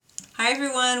Hi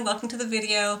everyone, welcome to the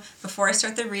video. Before I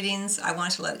start the readings, I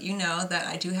want to let you know that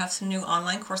I do have some new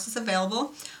online courses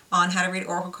available on how to read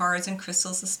oracle cards and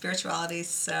crystals and spirituality,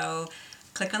 so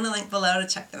click on the link below to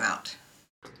check them out.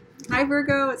 Hi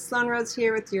Virgo, it's Sloan Rhodes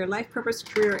here with your life purpose,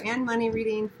 career, and money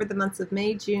reading for the months of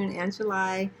May, June, and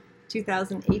July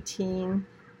 2018.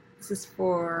 This is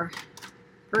for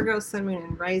Virgo, Sun, Moon,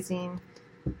 and Rising.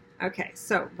 Okay,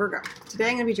 so Virgo, today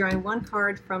I'm going to be drawing one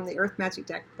card from the Earth Magic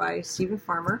deck by Stephen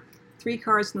Farmer, 3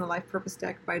 cards from the Life Purpose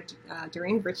deck by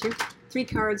Doreen Virtue, 3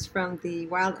 cards from the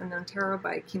Wild Unknown Tarot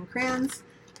by Kim Kranz,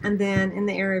 and then in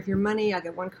the area of your money, I'll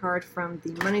get 1 card from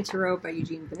the Money Tarot by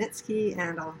Eugene Vinitsky,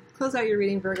 and I'll close out your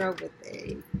reading, Virgo, with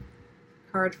a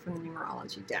card from the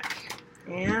Numerology deck.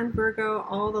 And Virgo,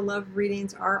 all the love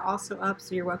readings are also up,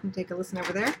 so you're welcome to take a listen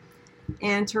over there.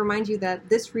 And to remind you that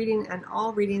this reading and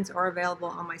all readings are available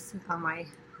on my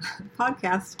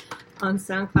podcast on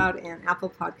SoundCloud and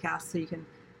Apple Podcasts, so you can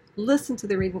listen to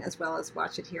the reading as well as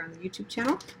watch it here on the YouTube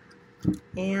channel.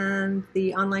 And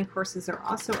the online courses are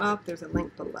also up. There's a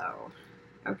link below.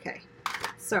 Okay,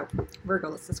 so Virgo,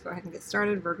 let's just go ahead and get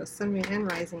started. Virgo, Sun, Moon,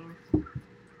 and Rising. Life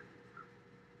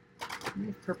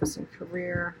purpose and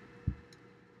career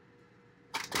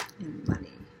and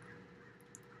money.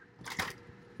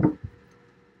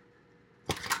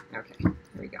 Okay, here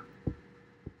we go.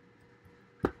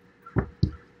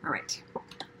 All right.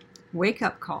 Wake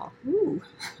up call. Ooh.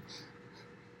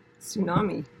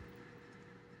 Tsunami.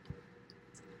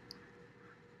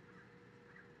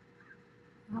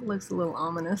 That looks a little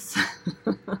ominous.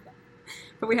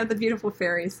 But we have the beautiful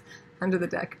fairies under the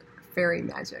deck. Fairy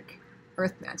magic.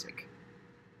 Earth magic.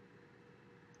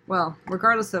 Well,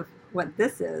 regardless of what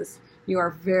this is, you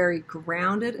are very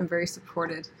grounded and very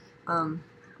supported on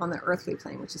the earthly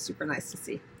plane, which is super nice to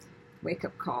see. Wake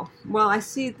up call. Well, I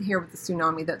see here with the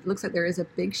tsunami that looks like there is a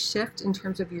big shift in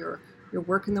terms of your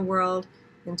work in the world,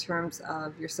 in terms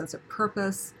of your sense of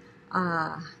purpose.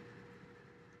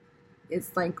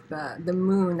 It's like the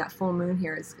moon, that full moon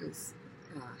here is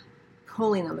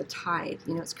pulling on the tide.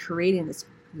 You know, it's creating this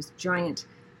giant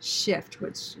shift,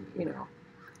 which, you know,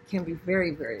 can be very,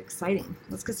 very exciting.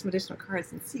 Let's get some additional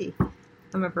cards and see.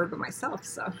 I'm a Virgo myself,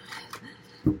 so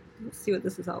let's see what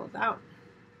this is all about.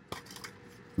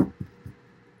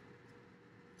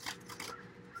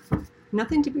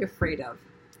 Nothing to be afraid of.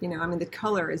 You know, I mean, the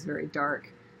color is very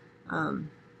dark,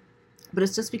 but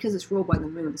it's just because it's ruled by the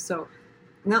moon. So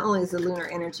not only is the lunar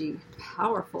energy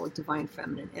powerful, divine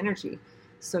feminine energy,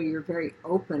 so you're very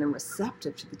open and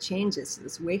receptive to the changes, to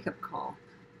this wake-up call,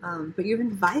 but you've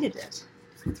invited it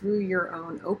through your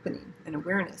own opening and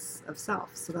awareness of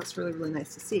self. So that's really, really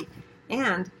nice to see.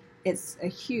 And it's a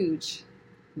huge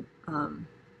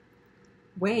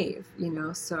wave, you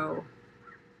know, so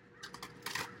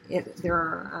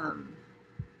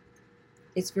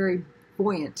it's very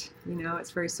buoyant, you know,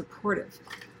 it's very supportive.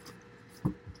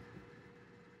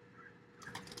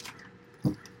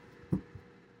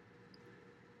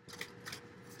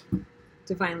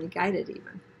 Divinely guided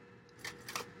even.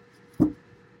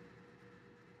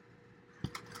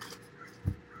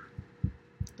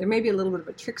 There may be a little bit of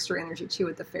a trickster energy too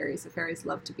with the fairies. The fairies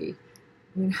love to be,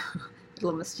 you know, a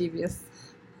little mischievous.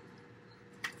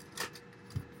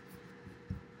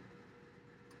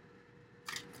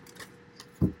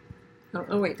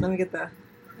 Oh wait, let me get the,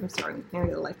 I'm sorry, let me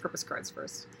get the life purpose cards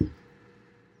first.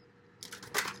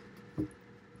 I'll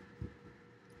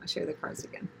show you the cards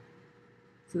again.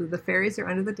 So the fairies are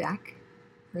under the deck,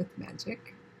 Earth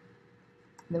Magic.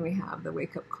 And then we have the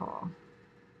wake up call.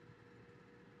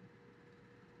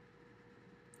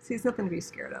 See, it's nothing to be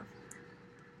scared of.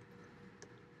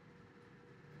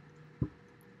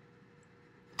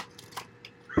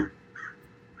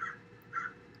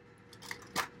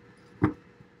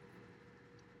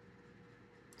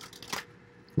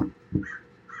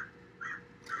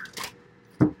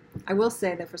 I will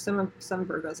say that for some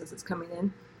Virgos as it's coming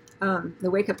in, the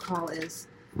wake-up call is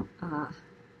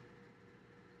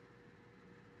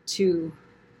to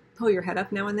pull your head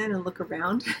up now and then and look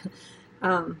around,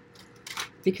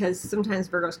 because sometimes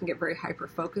Virgos can get very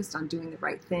hyper-focused on doing the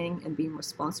right thing and being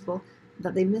responsible,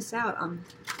 that they miss out on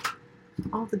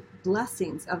all the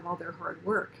blessings of all their hard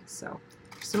work. So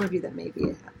for some of you that may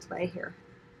be at play here.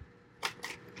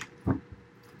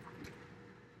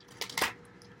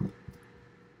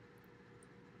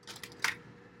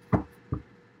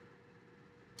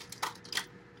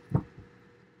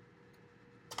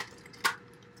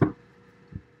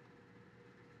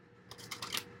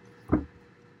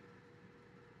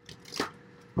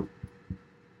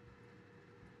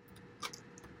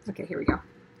 Okay, here we go.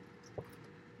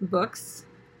 Books.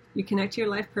 You connect to your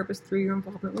life purpose through your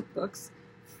involvement with books.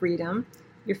 Freedom.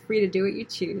 You're free to do what you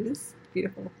choose.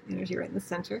 Beautiful energy right in the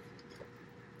center.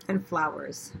 And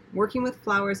flowers. Working with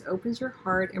flowers opens your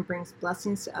heart and brings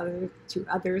blessings to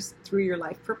others through your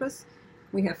life purpose.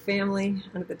 We have family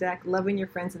under the deck. Loving your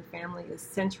friends and family is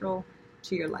central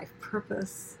to your life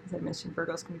purpose. As I mentioned,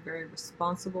 Virgos can be very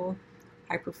responsible,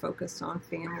 hyper-focused on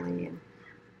family and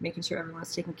making sure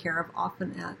everyone's taken care of,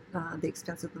 often at the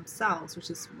expense of themselves, which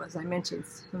is, as I mentioned,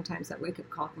 sometimes that wake-up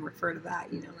call can refer to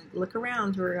that. You know, like look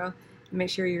around, Virgo, and make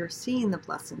sure you're seeing the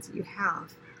blessings that you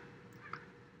have,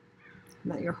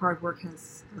 and that your hard work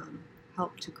has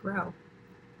helped to grow.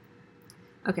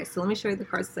 Okay, so let me show you the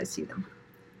cards as I see them.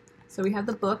 So we have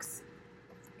the books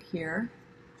here.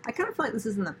 I kind of feel like this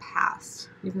is in the past,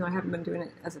 even though I haven't been doing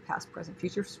it as a past, present,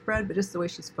 future spread, but just the way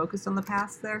she's focused on the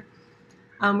past there.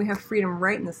 We have freedom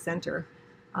right in the center.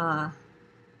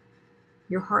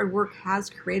 Your hard work has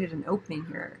created an opening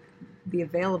here, the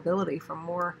availability for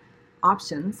more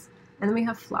options. And then we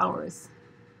have flowers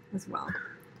as well,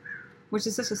 which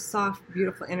is such a soft,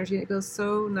 beautiful energy. It goes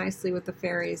so nicely with the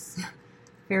fairies.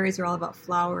 Fairies are all about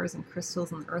flowers and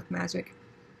crystals and earth magic.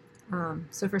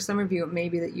 So for some of you, it may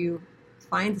be that you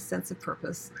find a sense of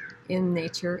purpose in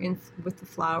nature, with the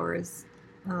flowers,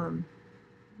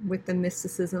 with the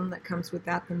mysticism that comes with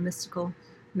that, the mystical,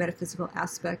 metaphysical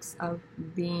aspects of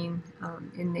being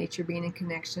in nature, being in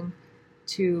connection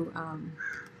to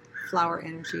flower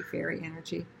energy, fairy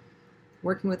energy.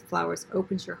 Working with flowers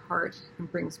opens your heart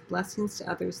and brings blessings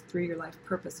to others through your life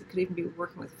purpose. It could even be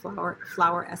working with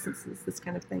flower essences, this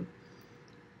kind of thing.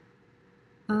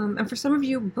 And for some of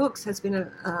you, books has been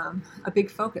a big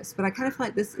focus, but I kind of feel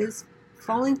like this is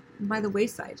falling by the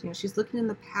wayside. You know, she's looking in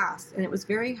the past, and it was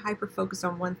very hyper-focused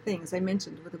on one thing, as I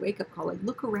mentioned, with the wake-up call. Like,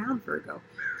 look around, Virgo.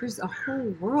 There's a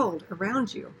whole world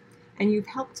around you, and you've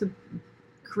helped to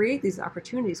create these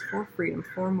opportunities for freedom,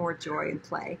 for more joy and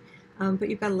play, but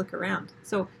you've got to look around.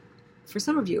 So for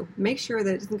some of you, make sure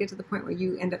that it doesn't get to the point where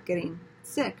you end up getting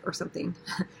sick or something,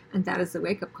 and that is the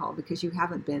wake-up call, because you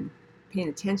haven't been paying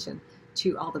attention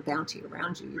to all the bounty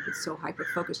around you. You've been so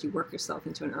hyper-focused, you work yourself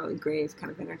into an early grave kind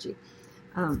of energy.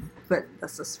 But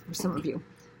that's just for some of you.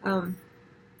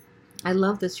 I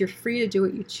love this. You're free to do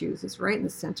what you choose. It's right in the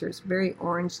center. It's very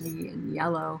orangey and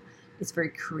yellow. It's very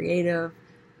creative,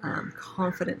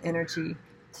 confident energy,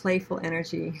 playful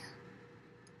energy.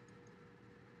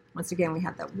 Once again, we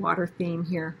have that water theme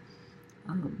here.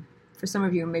 For some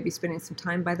of you, maybe spending some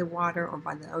time by the water or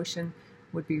by the ocean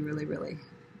would be really, really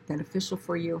beneficial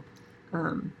for you.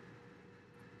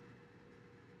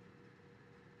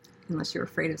 Unless you're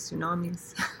afraid of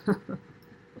tsunamis.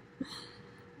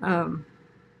 But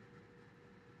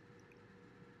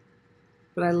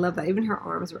I love that. Even her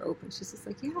arms are open. She's just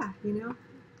like, yeah, you know,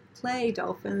 play,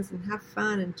 dolphins, and have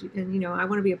fun. And you know, I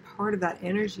want to be a part of that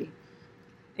energy.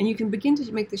 And you can begin to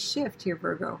make the shift here,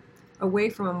 Virgo, away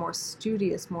from a more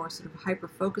studious, more sort of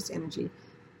hyper-focused energy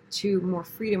to more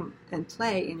freedom and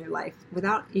play in your life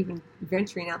without even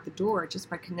venturing out the door, just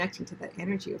by connecting to that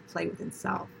energy of play within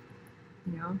self.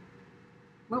 You know?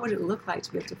 What would it look like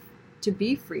to be able to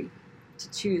be free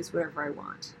to choose whatever I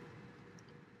want?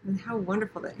 And how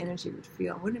wonderful that energy would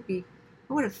feel. What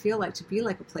would it feel like to be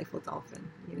like a playful dolphin,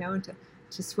 you know, and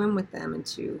to swim with them and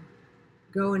to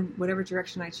go in whatever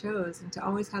direction I chose and to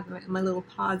always have my little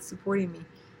pods supporting me?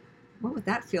 What would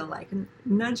that feel like? And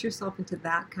nudge yourself into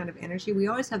that kind of energy. We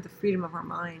always have the freedom of our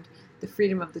mind, the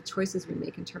freedom of the choices we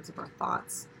make in terms of our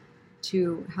thoughts,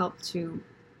 to help to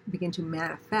begin to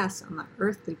manifest on the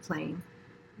earthly plane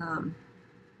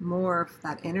more of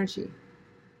that energy.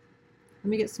 Let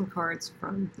me get some cards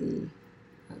from the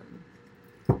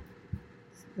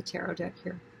tarot deck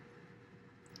here.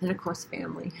 And of course,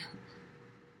 family.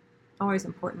 Always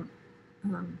important,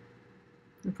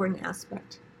 important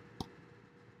aspect.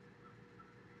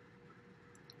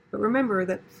 But remember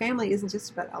that family isn't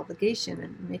just about obligation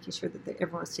and making sure that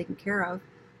everyone's taken care of.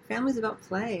 Family is about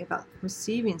play, about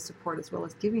receiving support as well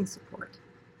as giving support.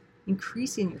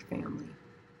 Increasing your family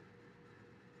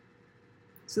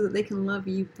so that they can love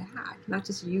you back, not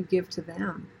just you give to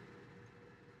them.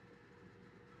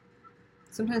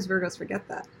 Sometimes Virgos forget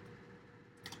that.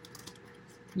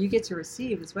 You get to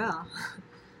receive as well.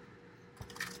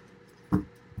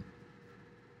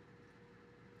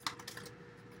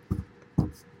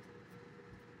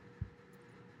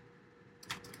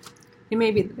 It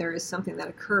may be that there is something that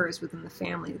occurs within the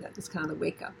family that is kind of the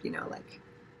wake up, you know, like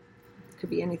it could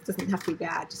be it doesn't have to be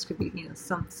bad, just could be, you know,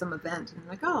 some event, and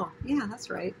like, oh yeah, that's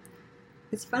right.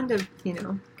 It's fun to, you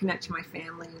know, connect to my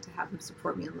family and to have them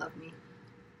support me and love me.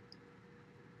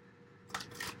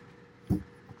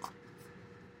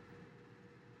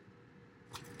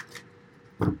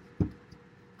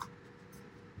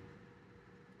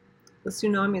 The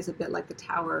tsunami is a bit like the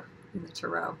tower in the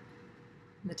tarot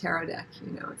deck.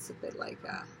 You know, it's a bit like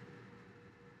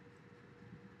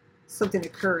something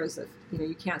occurs that, you know,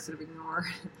 you can't sort of ignore.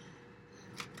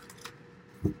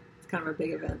 It's kind of a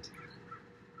big event.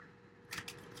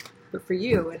 But for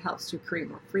you, it helps to create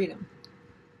more freedom.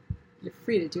 You're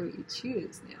free to do what you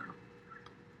choose now.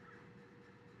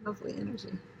 Lovely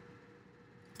energy.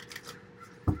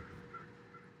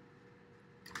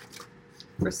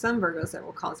 For some Virgos, that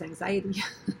will cause anxiety.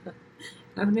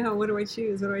 Oh no, what do I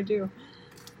choose? What do I do?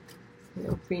 You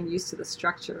know, being used to the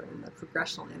structure and the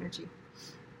progressional energy.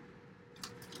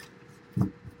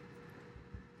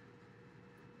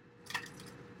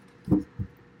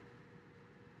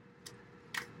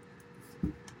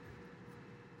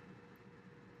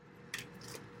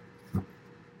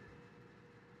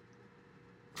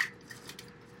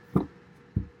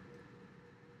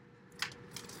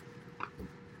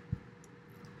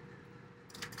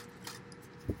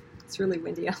 It's really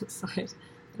windy outside.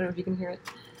 I don't know if you can hear it.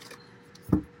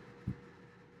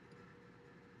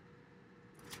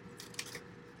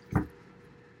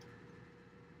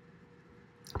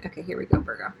 Okay, here we go,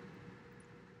 Virgo.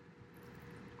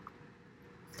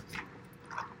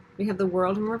 We have the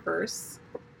World in reverse.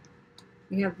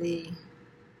 We have the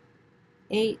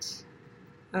Eight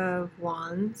of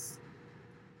Wands.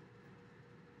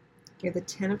 We have the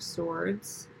Ten of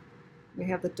Swords. We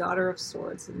have the Daughter of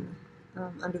Swords in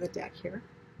under the deck here.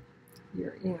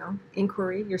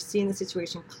 Inquiry. You're seeing the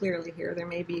situation clearly here. There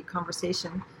may be a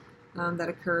conversation that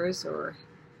occurs, or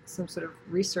some sort of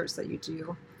research that you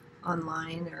do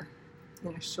online, or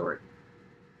in a short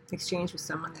exchange with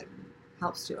someone that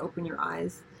helps to open your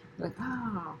eyes. You're like,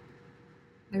 oh,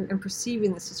 I'm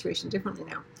perceiving the situation differently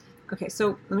now. Okay,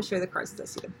 so let me show you the cards as I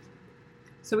see them.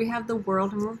 So we have the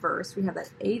World in reverse. We have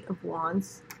that Eight of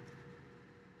Wands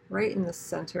right in the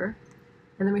center.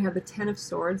 And then we have the Ten of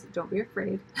Swords. Don't be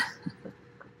afraid.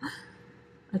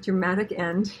 A dramatic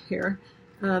end here.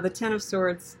 The Ten of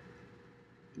Swords,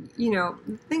 you know,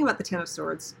 the thing about the Ten of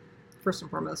Swords, first and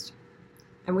foremost,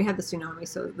 and we have the tsunami,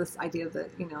 so this idea of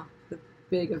the, you know, the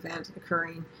big event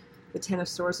occurring, the Ten of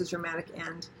Swords is a dramatic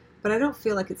end. But I don't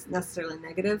feel like it's necessarily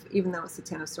negative, even though it's the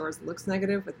Ten of Swords. It looks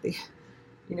negative with the,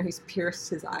 you know, he's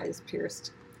pierced, his eye is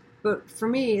pierced. But for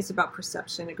me, it's about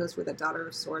perception. It goes with the Daughter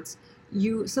of Swords.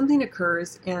 Something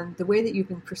occurs, and the way that you've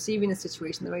been perceiving a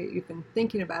situation, the way that you've been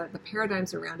thinking about it, the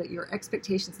paradigms around it, your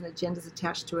expectations and agendas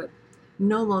attached to it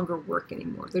no longer work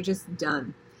anymore. They're just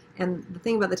done. And the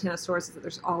thing about the Ten of Swords is that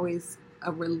there's always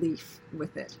a relief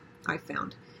with it, I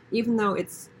found. Even though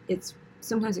it's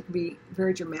sometimes it can be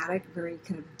very dramatic, very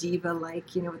kind of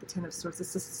diva-like, you know, with the Ten of Swords.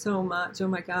 It's just so much, oh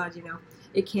my God, you know.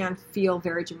 It can feel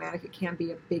very dramatic. It can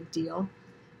be a big deal.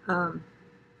 But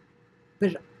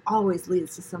it always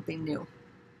leads to something new.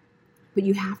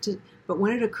 But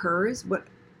when it occurs, what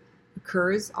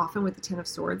occurs often with the Ten of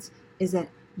Swords is that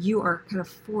you are kind of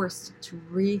forced to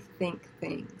rethink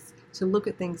things, to look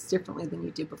at things differently than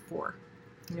you did before.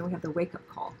 You know, we have the wake-up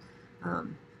call.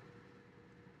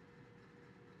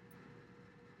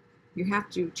 You have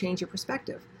to change your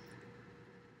perspective,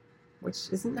 which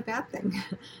isn't a bad thing.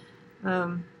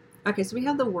 Okay, so we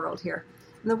have the World here.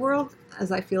 And the World,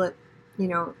 as I feel it, you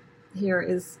know, there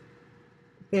is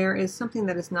something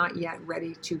that is not yet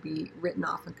ready to be written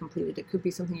off and completed. It could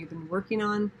be something you've been working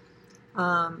on,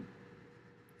 and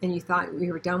you thought we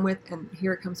were done with, and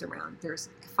here it comes around. There's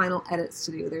final edits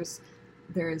to do.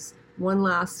 There's one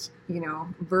last, you know,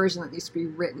 version that needs to be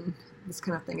written, this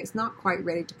kind of thing. It's not quite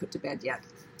ready to put to bed yet.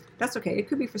 That's okay. It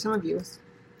could be for some of you,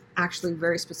 actually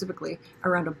very specifically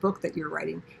around a book that you're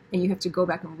writing, and you have to go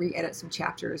back and re-edit some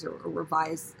chapters or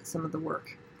revise some of the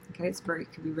work. Okay, it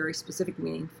could be very specific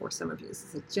meaning for some of you. This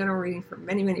is a general reading for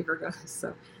many, many Virgos,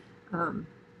 so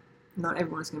not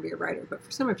everyone's going to be a writer, but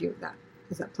for some of you, that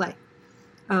is at play.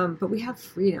 But we have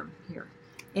freedom here.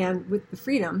 And with the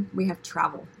freedom, we have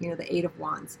travel, you know, the Eight of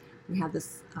Wands. We have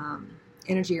this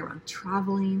energy around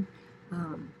traveling,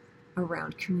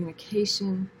 around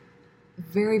communication,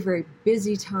 very, very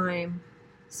busy time.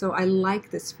 So I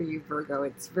like this for you, Virgo.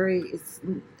 It's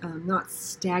not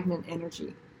stagnant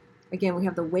energy. Again, we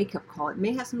have the wake-up call. It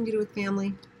may have something to do with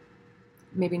family,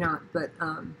 maybe not, but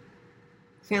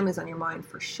family's on your mind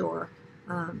for sure.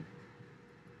 And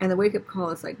the wake-up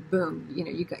call is like, boom, you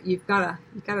know, you've got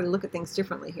to look at things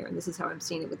differently here. And this is how I'm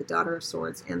seeing it with the Daughter of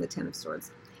Swords and the Ten of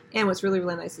Swords. And what's really,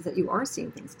 really nice is that you are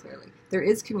seeing things clearly. There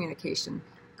is communication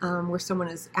where someone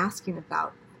is asking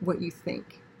about what you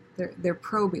think. They're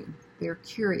probing. They're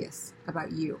curious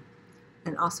about you.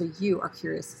 And also you are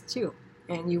curious too.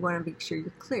 And you want to make sure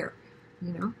you're clear.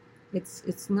 You know,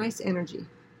 it's nice energy.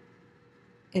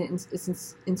 and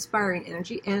it's inspiring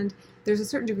energy, and there's a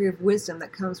certain degree of wisdom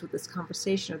that comes with this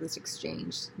conversation or this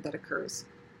exchange that occurs.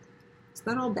 It's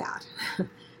not all bad.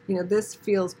 This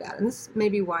feels bad, and this may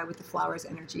be why with the flowers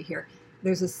energy here,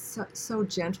 there's so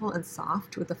gentle and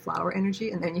soft with the flower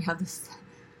energy, and then you have this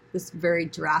very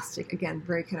drastic, again,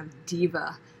 very kind of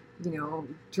diva,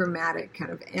 dramatic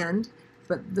kind of end.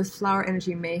 But the flower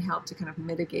energy may help to kind of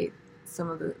mitigate some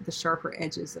of the sharper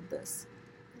edges of this.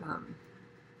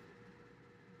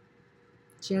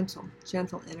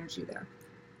 Gentle energy there.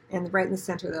 And right in the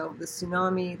center, though, the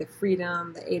tsunami, the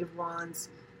freedom, the Eight of Wands.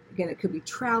 Again, it could be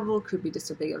travel, could be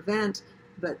just a big event,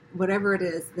 but whatever it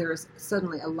is, there's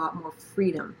suddenly a lot more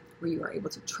freedom where you are able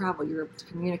to travel, you're able to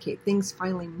communicate, things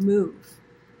finally move,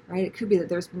 right? It could be that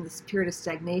there's been this period of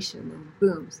stagnation, and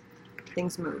boom,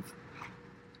 things move,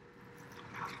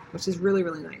 which is really,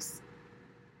 really nice.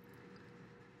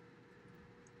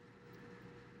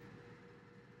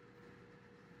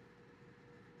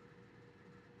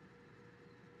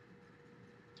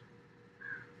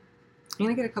 I'm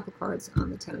going to get a couple cards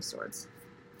on the Ten of Swords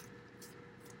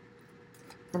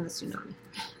and the tsunami.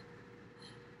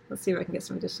 Let's see if I can get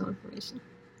some additional information.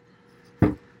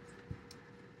 And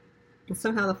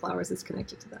somehow the flowers is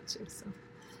connected to that too. So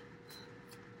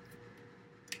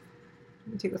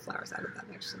let me take the flowers out of that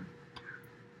actually.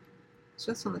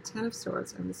 Just on the Ten of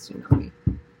Swords and the tsunami.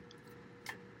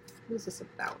 What is this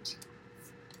about?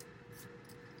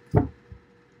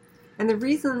 And the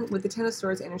reason with the Ten of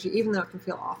Swords energy, even though it can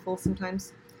feel awful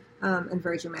sometimes, and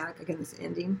very dramatic, again, this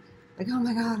ending, like, oh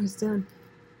my God, it's done.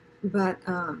 But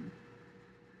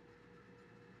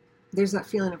there's that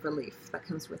feeling of relief that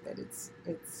comes with it.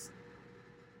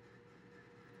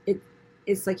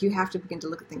 It's like you have to begin to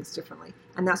look at things differently.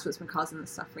 And that's what's been causing the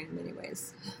suffering in many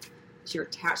ways. It's your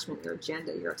attachment, your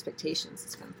agenda, your expectations,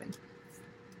 this kind of thing.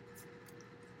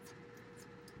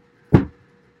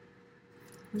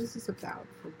 What is this about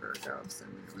for Virgo, Sun,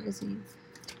 and Rising?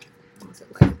 How is it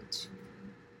likely to?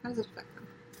 How does it affect them?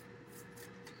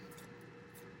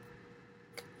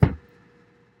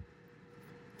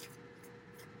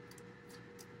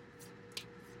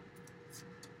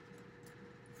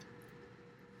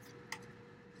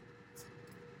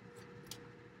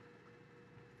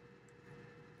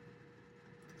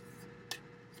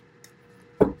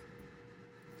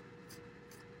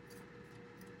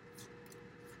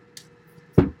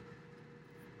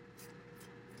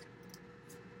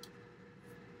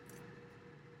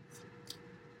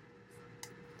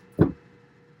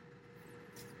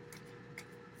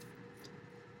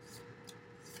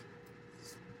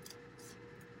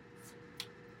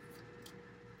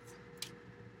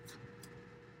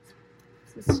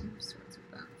 This is sorts of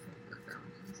about for Virgo.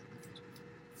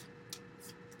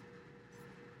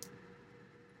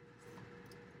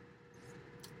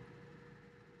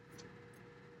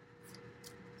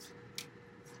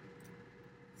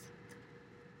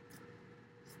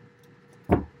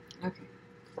 Okay.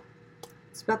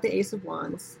 It's about the Ace of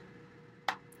Wands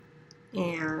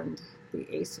and the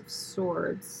Ace of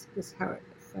Swords is how it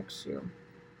affects you.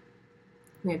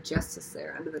 We have Justice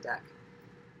there under the deck.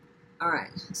 All right,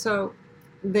 so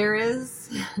there is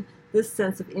this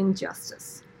sense of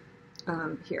injustice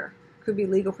here. Could be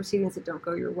legal proceedings that don't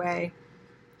go your way.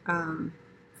 For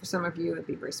some of you, it'd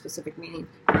be very specific meaning.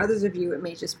 For others of you, it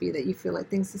may just be that you feel like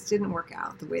things just didn't work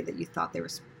out the way that you thought they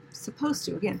were supposed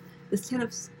to. Again, this Ten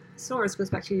of Swords goes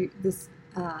back to this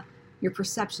your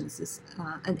perceptions, this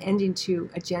an ending to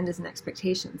agendas and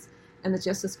expectations. And the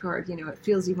Justice card, it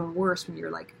feels even worse when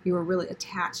you were really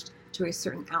attached to a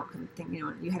certain outcome thing.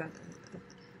 You had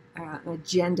an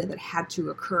agenda that had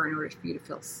to occur in order for you to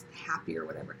feel happy or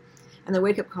whatever. And the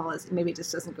wake-up call is maybe it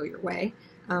just doesn't go your way,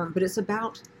 but it's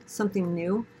about something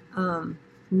new,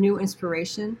 new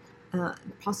inspiration,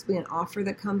 possibly an offer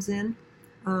that comes in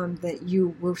that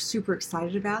you were super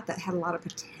excited about, that had a lot of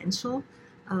potential,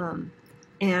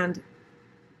 and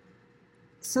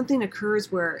something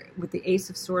occurs where with the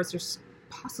Ace of Swords there's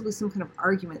possibly some kind of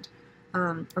argument,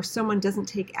 or someone doesn't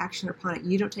take action upon it,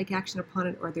 you don't take action upon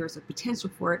it, or there's a potential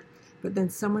for it, but then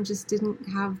someone just didn't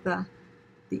have the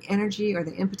energy or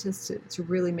the impetus to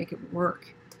really make it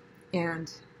work,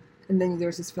 and then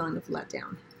there's this feeling of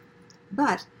letdown.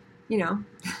 But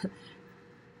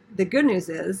the good news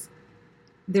is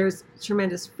there's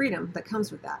tremendous freedom that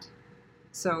comes with that.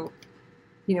 So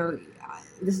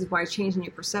this is why changing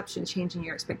your perception, changing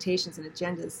your expectations and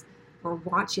agendas, or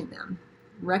watching them,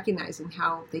 recognizing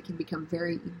how they can become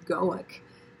very egoic.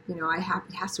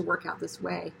 It has to work out this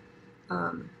way.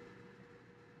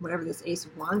 Whatever this Ace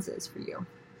of Wands is for you,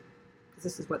 because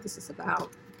this is what this is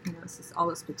about. This is all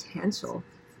this potential,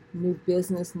 new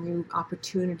business, new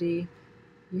opportunity,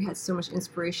 you had so much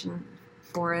inspiration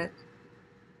for it,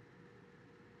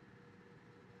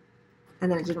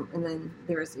 and then it didn't, and then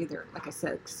there was either, like I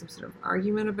said, some sort of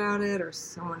argument about it, or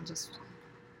someone just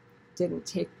didn't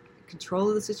take control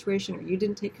of the situation, or you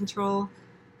didn't take control.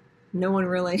 No one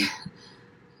really,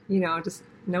 just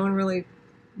no one really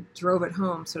drove it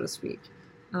home, so to speak.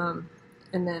 And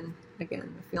then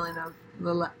again, the feeling of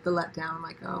the letdown,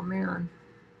 like, oh man,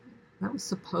 that was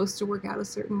supposed to work out a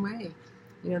certain way.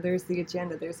 There's the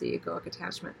agenda, there's the egoic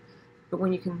attachment. But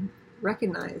when you can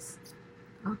recognize,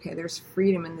 okay, there's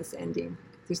freedom in this ending.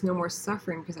 There's no more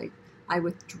suffering because I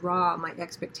withdraw my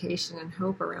expectation and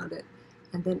hope around it.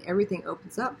 And then everything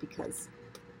opens up because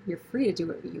you're free to do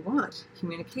what you want.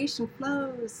 Communication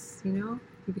flows, you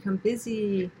become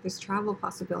busy. There's travel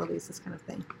possibilities, this kind of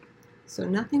thing. So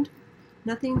nothing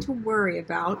to worry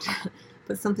about,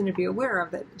 but something to be aware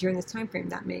of that during this time frame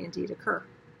that may indeed occur.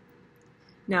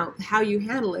 Now, how you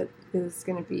handle it is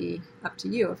going to be up to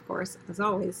you, of course, as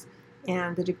always,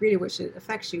 and the degree to which it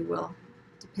affects you will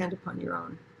depend upon your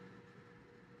own,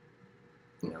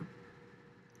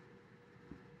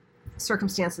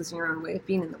 circumstances and your own way of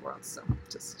being in the world. So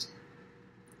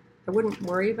I wouldn't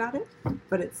worry about it,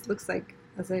 but it looks like,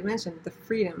 as I mentioned, the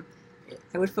freedom.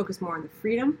 I would focus more on the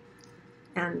freedom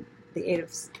and the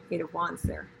Eight of Wands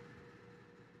there.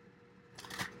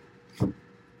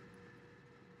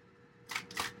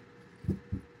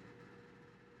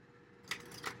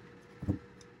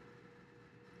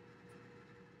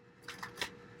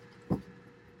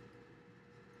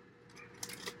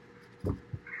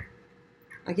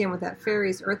 Again, with that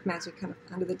fairies, earth magic kind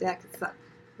of under the deck, it's that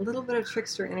a little bit of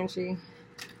trickster energy.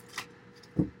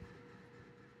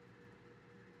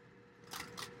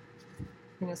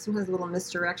 Sometimes a little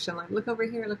misdirection, like look over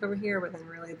here, but then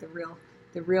really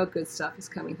the real good stuff is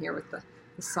coming here with the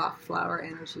soft flower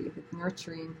energy, the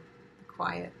nurturing, the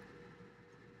quiet.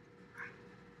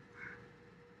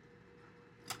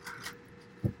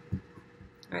 All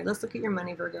right, let's look at your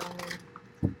money, Virgo,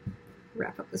 and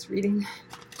wrap up this reading.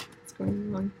 What's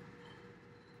going on?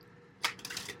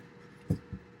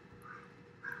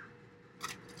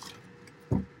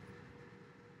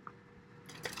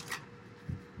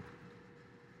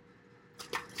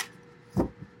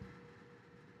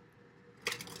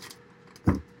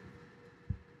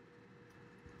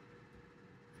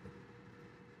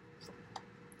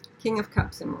 King of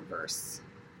Cups in reverse.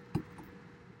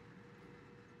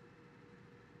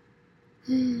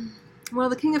 Well,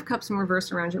 the King of Cups in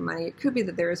reverse around your money, it could be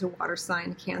that there is a water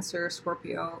sign, Cancer,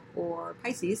 Scorpio, or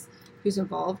Pisces, who's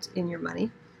involved in your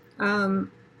money. And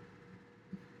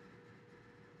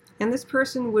this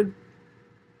person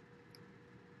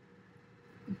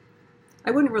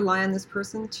I wouldn't rely on this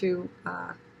person to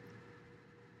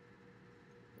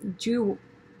do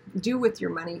with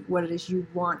your money what it is you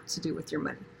want to do with your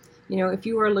money. If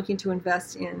you are looking to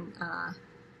invest in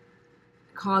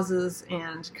causes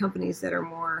and companies that are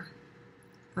more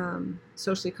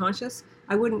socially conscious,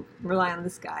 I wouldn't rely on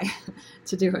this guy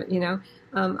to do it,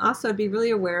 Also, be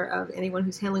really aware of anyone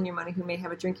who's handling your money who may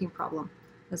have a drinking problem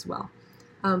as well.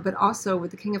 But also,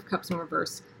 with the King of Cups in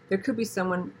reverse, there could be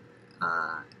someone,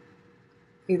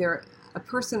 either a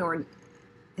person or an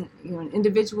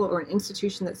individual or an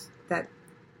institution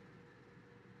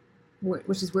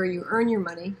which is where you earn your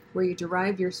money, where you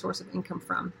derive your source of income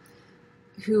from,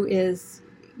 who is,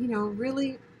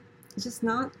 really just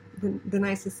not the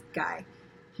nicest guy.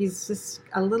 He's just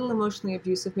a little emotionally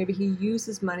abusive. Maybe he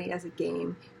uses money as a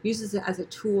game, uses it as a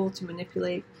tool to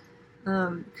manipulate.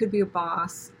 Could be a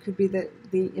boss, could be the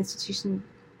institution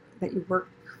that you work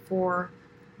for,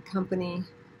 a company.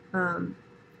 Could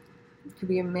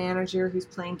be a manager who's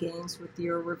playing games with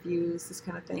your reviews, this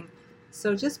kind of thing.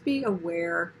 So just be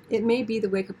aware. It may be the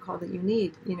wake-up call that you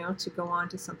need, to go on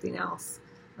to something else.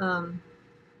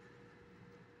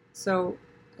 So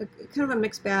kind of a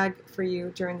mixed bag for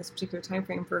you during this particular time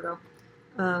frame, Virgo.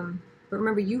 But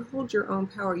remember, you hold your own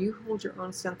power. You hold your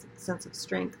own sense of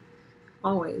strength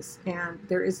always. And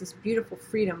there is this beautiful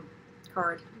freedom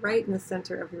card right in the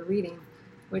center of your reading,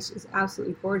 which is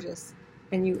absolutely gorgeous.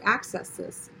 And you access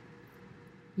this.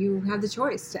 You have the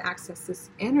choice to access this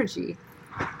energy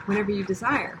whenever you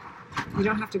desire. You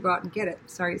don't have to go out and get it.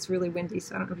 Sorry, it's really windy,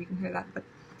 so I don't know if you can hear that, but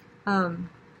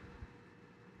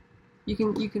you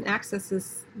can access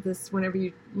this whenever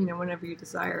you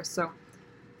desire. So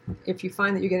if you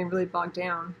find that you're getting really bogged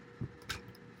down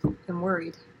and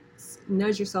worried,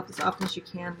 nudge yourself as often as you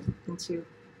can into,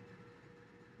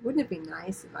 wouldn't it be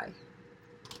nice if I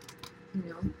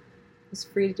was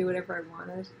free to do whatever I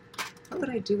wanted? What would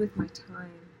I do with my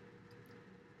time?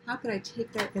 How could I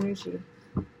take that energy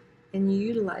and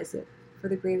utilize it for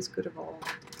the greatest good of all?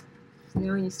 You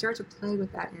know, and you start to play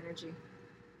with that energy.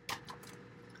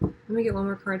 Let me get one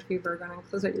more card for you, Virgo, and I'll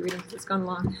close out your reading because it's gone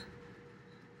long.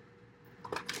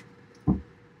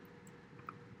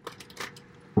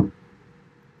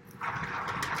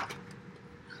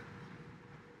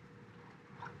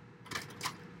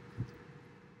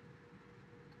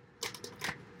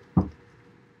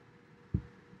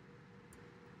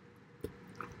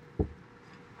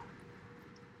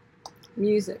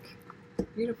 Music.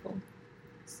 Beautiful.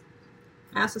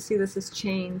 I also see this as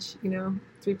change, you know,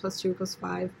 3 + 2 =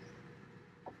 5.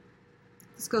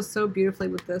 This goes so beautifully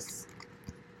with this.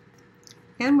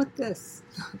 And with this.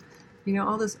 You know,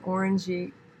 all this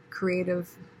orangey, creative,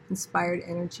 inspired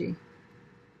energy.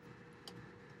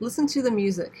 Listen to the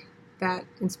music that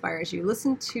inspires you.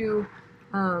 Listen to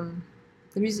the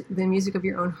music of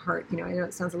your own heart. You know, I know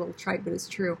it sounds a little trite, but it's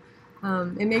true.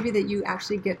 It may be that you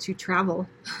actually get to travel.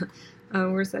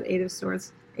 Where's that 8 of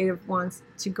Swords, 8 of Wands,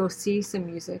 to go see some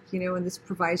music, you know, and this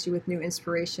provides you with new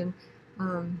inspiration.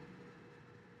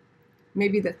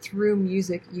 Maybe that through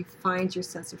music you find your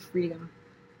sense of freedom.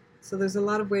 So there's a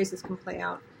lot of ways this can play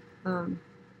out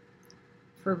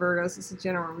for Virgos. It's a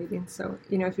general reading, so,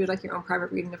 you know, if you'd like your own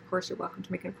private reading, of course, you're welcome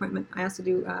to make an appointment. I also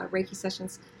do Reiki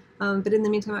sessions. But in the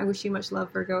meantime, I wish you much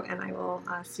love, Virgo, and I will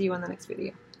see you on the next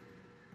video.